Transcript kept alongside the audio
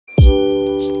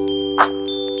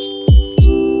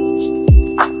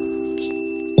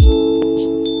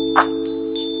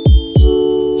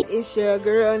your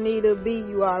girl NitaB.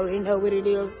 You already know what it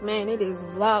is, man. It is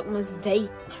Vlogmas Day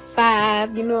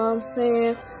 5, you know what I'm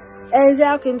saying? As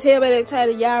y'all can tell by that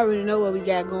title, y'all already know what we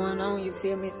got going on, you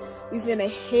feel me? We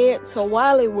finna head to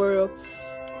Wally World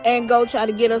and go try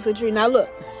to get us a tree. Now look,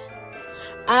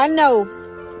 I know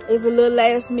it's a little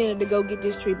last minute to go get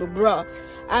this tree, but bruh,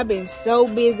 I've been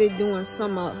so busy doing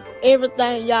some of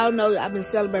everything. Y'all know I've been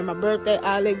celebrating my birthday,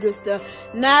 all that good stuff.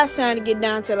 Now it's time to get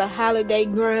down to the holiday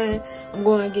grind. I'm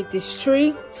going to get this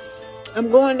tree.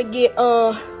 I'm going to get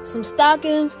some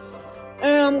stockings.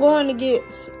 And I'm going to get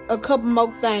a couple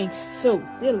more things too.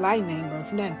 This lightning, bro,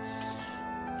 for nothing.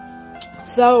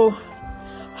 So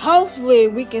hopefully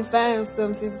we can find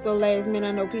some since it's the last minute.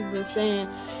 I know people been saying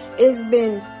it's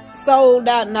been sold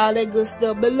out and all that good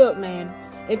stuff. But look, man,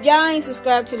 if y'all ain't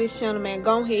subscribed to this channel, man,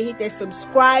 go ahead, hit that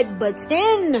subscribe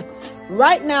button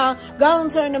right now. Go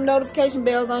and turn them notification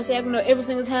bells on so you can know every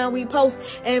single time we post.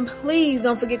 And please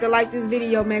don't forget to like this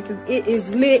video, man, because it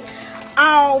is lit.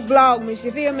 All Vlogmas,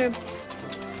 you feel me?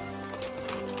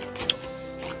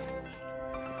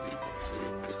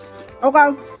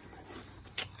 Okay.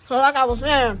 So like I was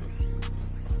saying,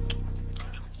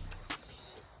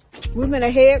 we're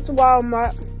gonna head to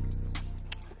Walmart.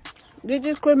 Get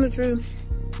this Christmas tree.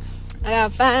 I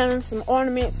gotta find some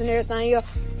ornaments and everything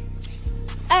else.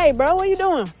 Hey, bro, what you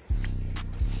doing?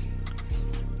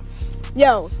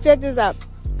 Yo, check this out.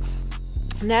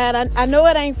 Now, I know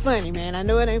it ain't funny, man. I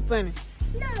know it ain't funny.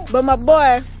 No. But my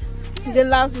boy, he just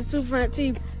lost his 2 front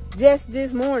teeth just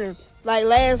this morning. Like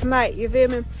last night, you feel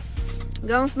me?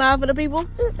 Go and smile for the people.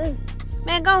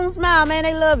 Man, go and smile, man.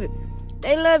 They love it.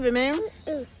 They love it, man.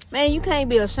 Man, you can't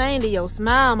be ashamed of your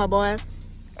smile, my boy.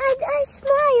 I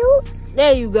smile.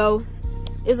 There you go.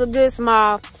 It's a good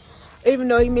smile. Even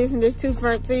though he missing his 2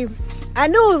 front teeth. I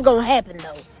knew it was going to happen,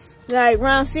 though. Like,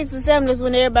 around 6 or 7 is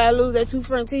when everybody lose their 2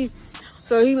 front teeth.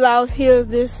 So, he lost his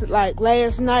this, like,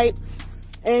 last night.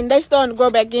 And they starting to grow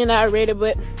back in already.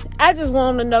 But I just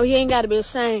want him to know he ain't got to be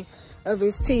ashamed of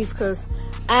his teeth. Because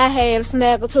I had a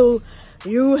snaggletooth.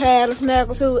 You had a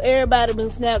snaggletooth. Everybody been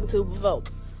snaggletooth before.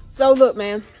 So, look,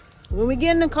 man. When we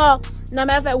get in the car, no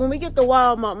matter of fact, when we get to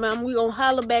Walmart, man, we gonna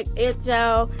holler back at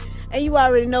y'all. And you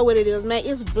already know what it is, man.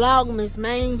 It's Vlogmas,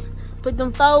 man. Put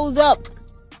them foes up.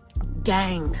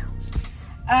 Gang.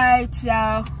 Alright,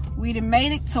 y'all. We done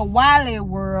made it to Wally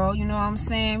World. You know what I'm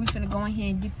saying? We finna go in here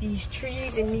and get these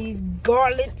trees and these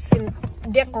garlands and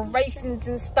decorations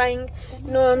and things.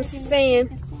 You know what I'm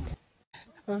saying?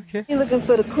 Okay. You're looking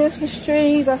for the Christmas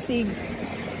trees. I see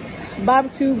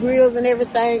barbecue grills and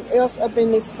everything else up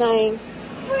in this thing.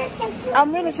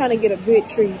 I'm really trying to get a good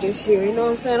tree this year. You know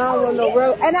what I'm saying? I don't want no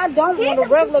regular, and I don't want a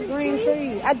regular green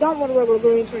tree. I don't want a regular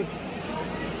green tree.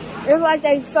 It's like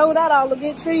they sold out all the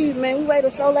good trees, man. We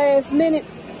waited so last minute.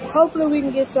 Hopefully we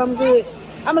can get some good.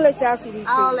 I'm gonna let y'all see these trees.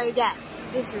 All they got.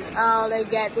 This is all they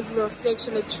got. This little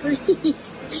section of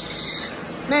trees.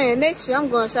 Man, next year I'm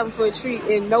going shopping for a tree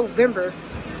in November.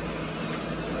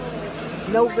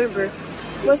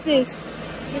 What's this?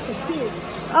 It's a kid.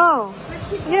 Oh,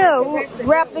 yeah,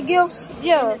 wrap the gifts.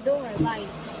 Yeah. In the door, like,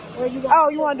 or you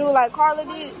you want to do it like Carla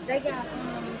did? They got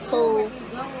cool. Like,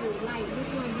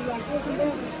 which one do you like this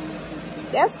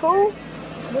one? That's cool.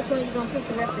 Which one you gonna pick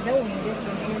to wrap the door in? This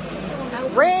one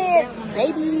is red,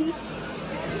 baby.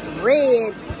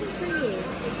 Red.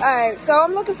 Alright, so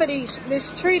I'm looking for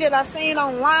this tree that I seen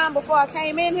online before I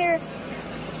came in here.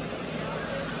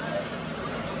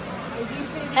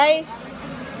 Hey.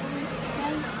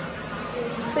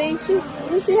 See,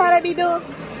 you see how they be doing?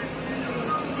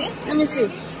 Let me see.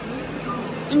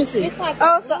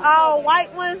 Oh, it's the all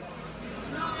white one?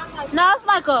 No, it's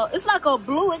like a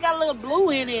blue. It got a little blue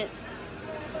in it.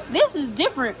 This is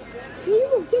different.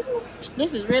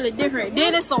 This is really different.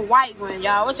 Then it's a white one,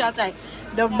 y'all. What y'all think?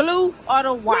 The blue or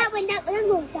the white? That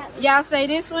one. Y'all say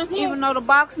this one, even though the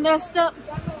box messed up?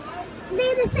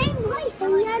 They're the same height,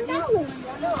 and we have that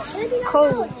one.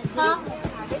 Cool. Huh?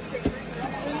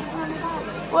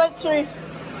 What tree?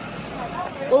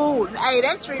 Ooh, hey,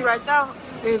 that tree right there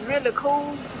is really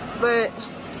cool. But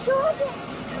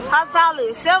how tall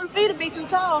is it? 7 feet to be too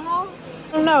tall, huh?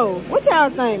 I don't know. What y'all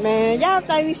think, man? Y'all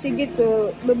think we should get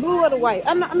the blue or the white?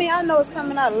 I know it's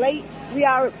coming out late. We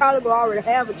probably will already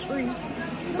have a tree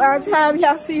by the time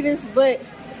y'all see this, but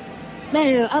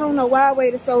man, I don't know why I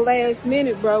waited so last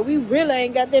minute, bro. We really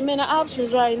ain't got that many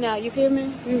options right now. You feel me?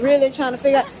 We really trying to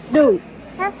figure out, dude.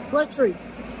 Huh? What tree?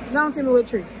 Don't tell me what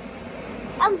tree.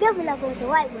 I'm definitely not going with the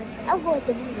white one. I'm going with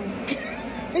the blue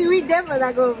one. We definitely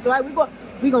not going with the white.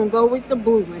 We gonna go with the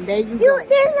blue one. There you go.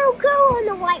 There's no color on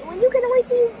the white one. You can only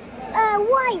see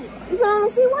white. You can only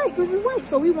see white because it's white.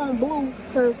 So we want blue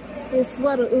because his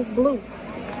sweater is blue.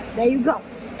 There you go.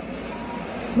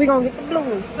 We gonna get the blue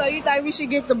one. So you think we should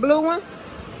get the blue one?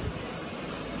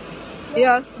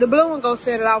 Yeah, the blue one gonna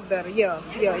set it off better. Yeah.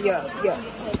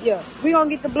 We gonna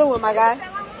get the blue one, my guy.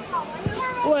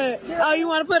 What? Oh, you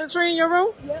wanna put a tree in your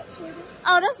room? Yep, sure.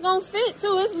 Oh, that's gonna fit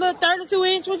too. It's a little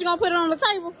 32-inch. What you gonna put it on the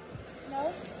table?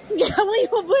 No. Yeah, where you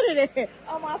gonna put it at?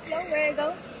 On my floor, where it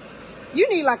go? You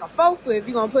need like a 4-foot if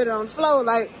you gonna put it on the floor.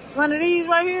 Like one of these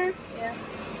right here. Yeah.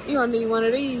 You gonna need one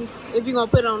of these if you gonna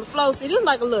put it on the floor. See, this is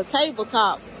like a little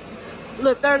tabletop.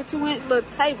 Little 32-inch little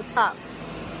tabletop.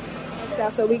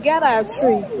 So we got our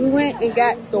tree. We went and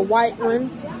got the white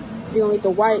one. We're gonna get the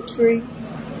white tree.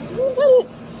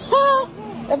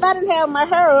 If I didn't have my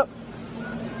hair up,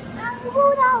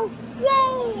 Rudolph,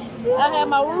 yay! I had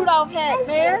my Rudolph hat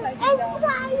there.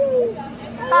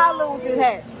 How I look with this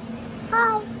hat?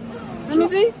 Hi. Let me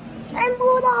see. And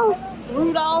Rudolph.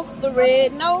 Rudolph the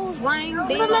red-nosed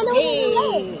reindeer.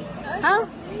 Hey. Huh?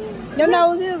 Your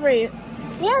nose is red.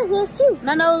 Yeah, yours too.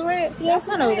 My nose red? Yes,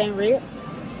 my nose ain't red.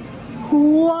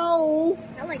 Whoa.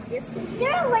 I like this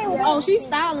one. Oh, she's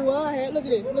styling with her head. Look at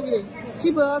this. Look at this.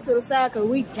 She put her to the side because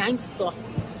we gangster.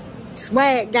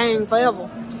 Swag gang forever.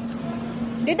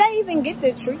 Did they even get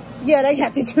the tree? Yeah, they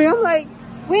got the tree. I'm like,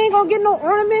 we ain't gonna get no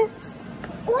ornaments.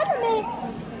 Ornaments?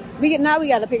 Now we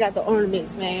gotta pick out the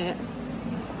ornaments, man.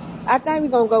 I think we're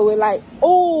gonna go with like,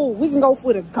 oh, we can go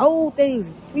for the gold thing.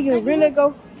 We can really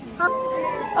go. Huh?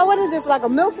 Oh, what is this? Like a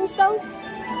mistletoe?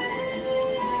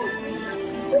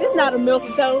 This not a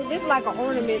mistletoe. This is like an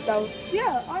ornament though.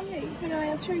 Yeah, ornament. You put it on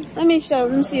your tree. Let me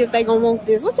see if they gonna want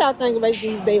this. What y'all think about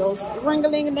these bells?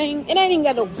 Ring-a-ling-a-ding. It ain't even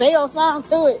got no bell sound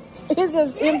to it. It's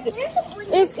just empty.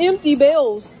 It's empty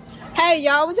bells. Hey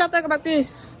y'all, what y'all think about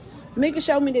this? Mika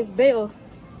showed me this bell.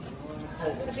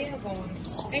 Where the bell going?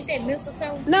 Ain't that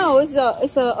mistletoe? No, it's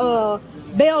a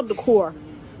bell decor.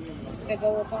 That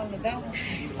go up on the bell?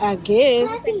 I guess.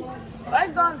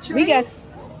 I'm going to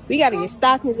We gotta get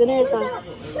stockings and everything.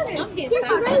 I'm getting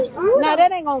stockings. Now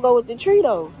that ain't gonna go with the tree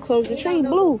though, cause the tree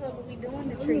blue.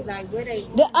 Like, where they...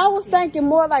 I was thinking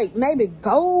more like maybe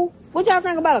gold. What y'all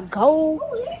think about a gold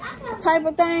type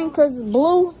of thing? Cause it's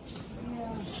blue.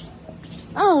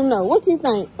 I don't know. What you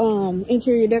think?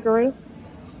 Interior decorator.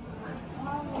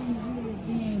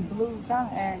 Being blue,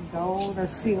 gotta add gold or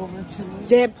silver to it.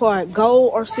 That part,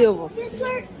 gold or silver.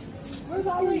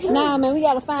 Nah, man, we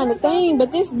gotta find the thing.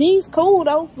 But these cool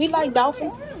though. We like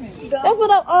dolphins. That's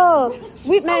what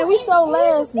we so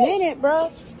last minute,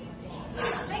 bro.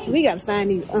 We gotta find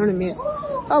these ornaments.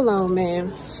 Hold on,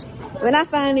 man. When I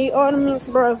find these ornaments,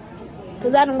 bro,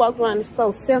 cause I done walked around the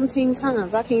store 17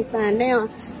 times. I can't find down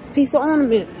a piece of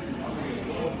ornament.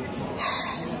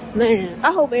 Man,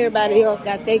 I hope everybody else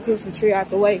got their Christmas tree out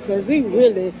the way, cause we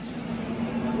really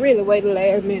waited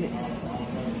last minute.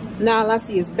 Now all I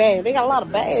see is bags. They got a lot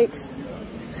of bags,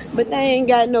 but they ain't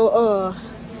got no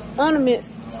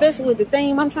ornaments, especially with the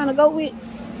theme I'm trying to go with.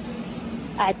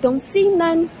 I don't see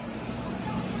none.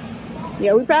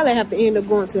 Yeah, we probably have to end up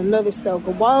going to another store.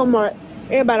 Cause Walmart,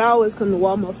 everybody always come to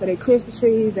Walmart for their Christmas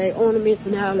trees, their ornaments,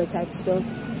 and all that type of stuff.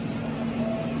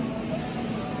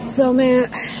 So, man,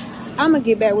 I'm gonna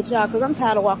get back with y'all because I'm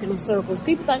tired of walking in circles.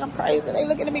 People think I'm crazy. They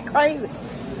looking at me crazy.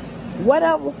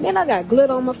 Whatever. Man, I got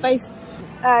glitter on my face.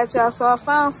 Alright, y'all, so I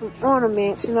found some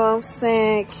ornaments, you know what I'm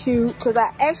saying, cute, because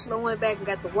I actually went back and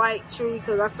got the white tree,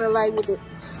 because I feel like with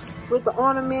the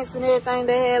ornaments and everything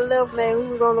they had left, man, we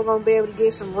was only going to be able to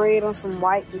get some red and some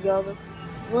white together.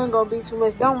 We ain't going to be too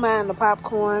much. Don't mind the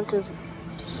popcorn, because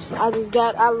I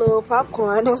love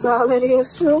popcorn. That's all it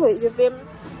is to it, you feel me?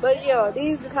 But, yeah,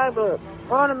 these the type of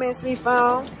ornaments we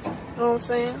found, you know what I'm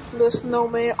saying? Little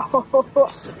snowman.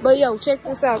 But, yo, check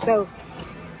this out, though.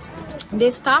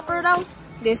 This topper, though,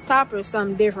 this topper is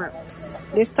something different.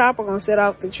 This topper gonna set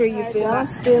off the tree, you feel? I'm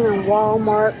still in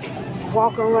Walmart,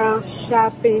 walking around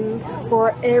shopping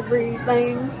for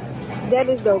everything. That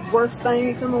is the worst thing.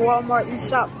 You come to Walmart, you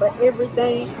shop for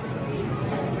everything.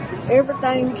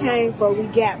 Everything we came for, we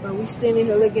got, but we standing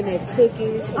here looking at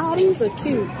cookies. Oh, these are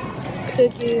cute.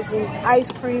 Cookies and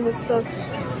ice cream and stuff.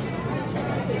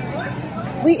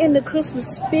 We in the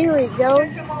Christmas spirit, yo.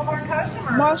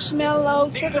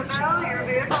 Marshmallow, triple.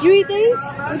 You eat these?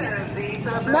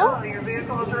 No?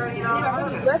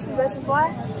 Bustin',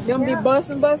 boy. Them be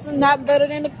bustin', not better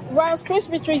than the Rice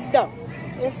Krispie treats, though.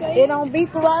 It don't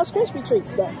beat the Rice Krispie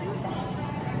treats, though.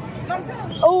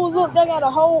 Oh, look, they got a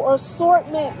whole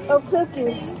assortment of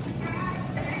cookies.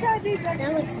 That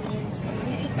looks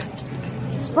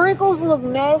nasty. Sprinkles look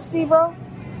nasty, bro.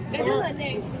 They do look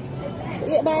nasty.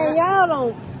 Yeah, man, y'all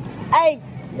don't. Hey,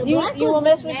 you wanna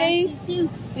mess with these? Too.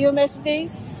 You wanna mess with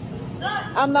these?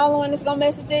 I'm the only one that's gonna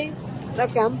mess with these.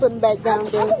 Okay, I'm putting it back down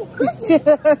there.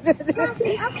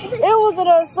 It was an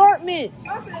assortment.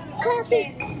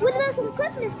 What about some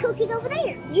Christmas cookies over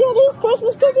there? Yeah, these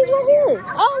Christmas cookies right here.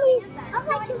 All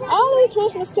these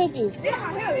Christmas cookies.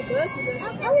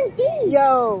 I want these.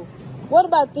 Yo, what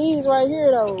about these right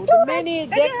here though? The mini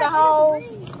deck the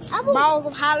halls, balls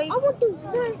of holly. I want the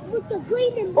with the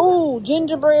green and ooh,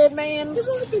 gingerbread man.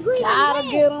 Gotta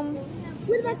get them.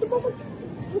 What about the one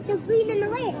with the green and the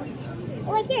red?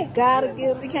 Right there. Gotta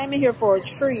get them. We came in here for a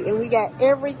treat and we got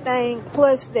everything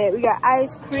plus that. We got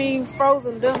ice cream,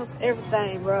 frozen donuts,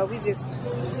 everything, bro. We just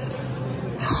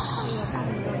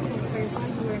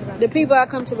the people I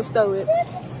come to the store with.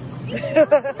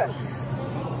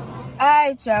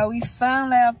 Alright, y'all, we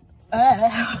found out.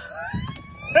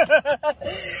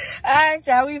 Alright,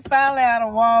 y'all, we finally out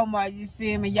of Walmart, you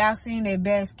see me? Y'all seen that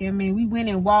basket. I mean, we went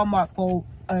in Walmart for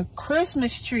a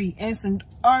Christmas tree and some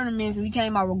ornaments. We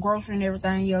came out with grocery and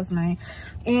everything else, man.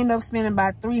 End up spending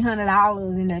about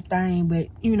 $300 in that thing, but,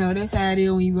 you know, that's how it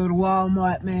is when you go to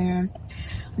Walmart, man.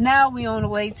 Now we on the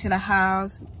way to the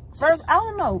house. First, I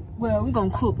don't know. Well, we're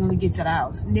going to cook when we get to the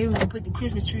house. And then we're going to put the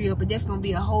Christmas tree up. But that's going to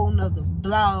be a whole nother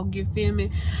vlog, you feel me?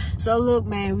 So, look,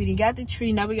 man, we done got the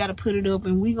tree. Now we got to put it up.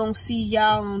 And we going to see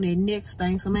y'all on that next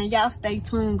thing. So, man, y'all stay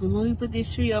tuned. Because when we put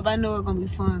this tree up, I know it's going to be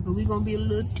fun. Because we're going to be a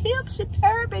little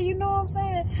tipsy-turvy, you know what I'm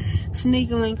saying?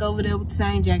 Sneaker link over there with the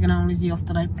same jacket on as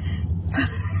yesterday.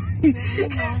 I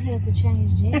have to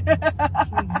change jacket.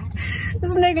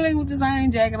 Sneaker link with the same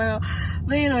jacket on.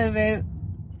 But anyway, man.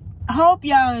 I hope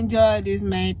y'all enjoyed this,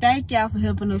 man. Thank y'all for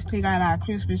helping us pick out our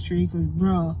Christmas tree, because,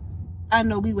 bro, I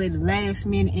know we waited last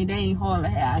minute and they ain't hardly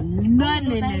have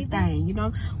nothing in that thing, you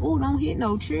know? Oh, don't hit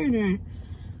no children.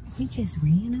 We just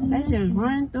ran on Let's just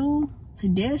run through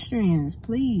pedestrians.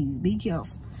 Please, be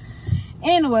careful.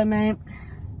 Anyway, man,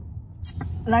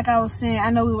 like I was saying, I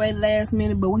know we waited last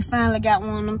minute, but we finally got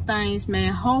one of them things,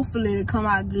 man. Hopefully it'll come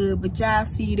out good, but y'all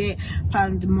see that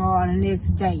probably tomorrow or the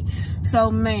next day. So,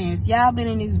 man, if y'all been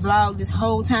in this vlog this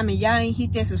whole time and y'all ain't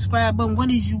hit that subscribe button, what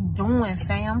is you doing,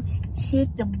 fam?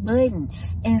 Hit the button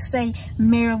and say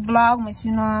Merry Vlogmas,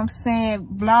 you know what I'm saying?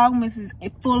 Vlogmas is in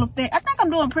full effect. I think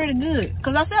I'm doing pretty good,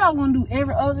 because I said I was going to do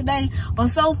every other day, but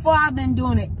so far I've been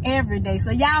doing it every day. So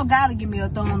y'all got to give me a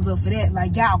thumbs up for that.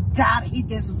 Like, y'all got to hit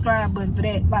that subscribe button for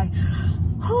that. Like,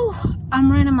 whew,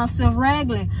 I'm running myself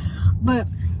ragged. But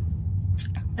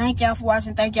thank y'all for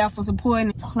watching. Thank y'all for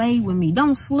supporting. Play with me.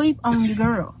 Don't sleep on your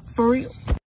girl. For real.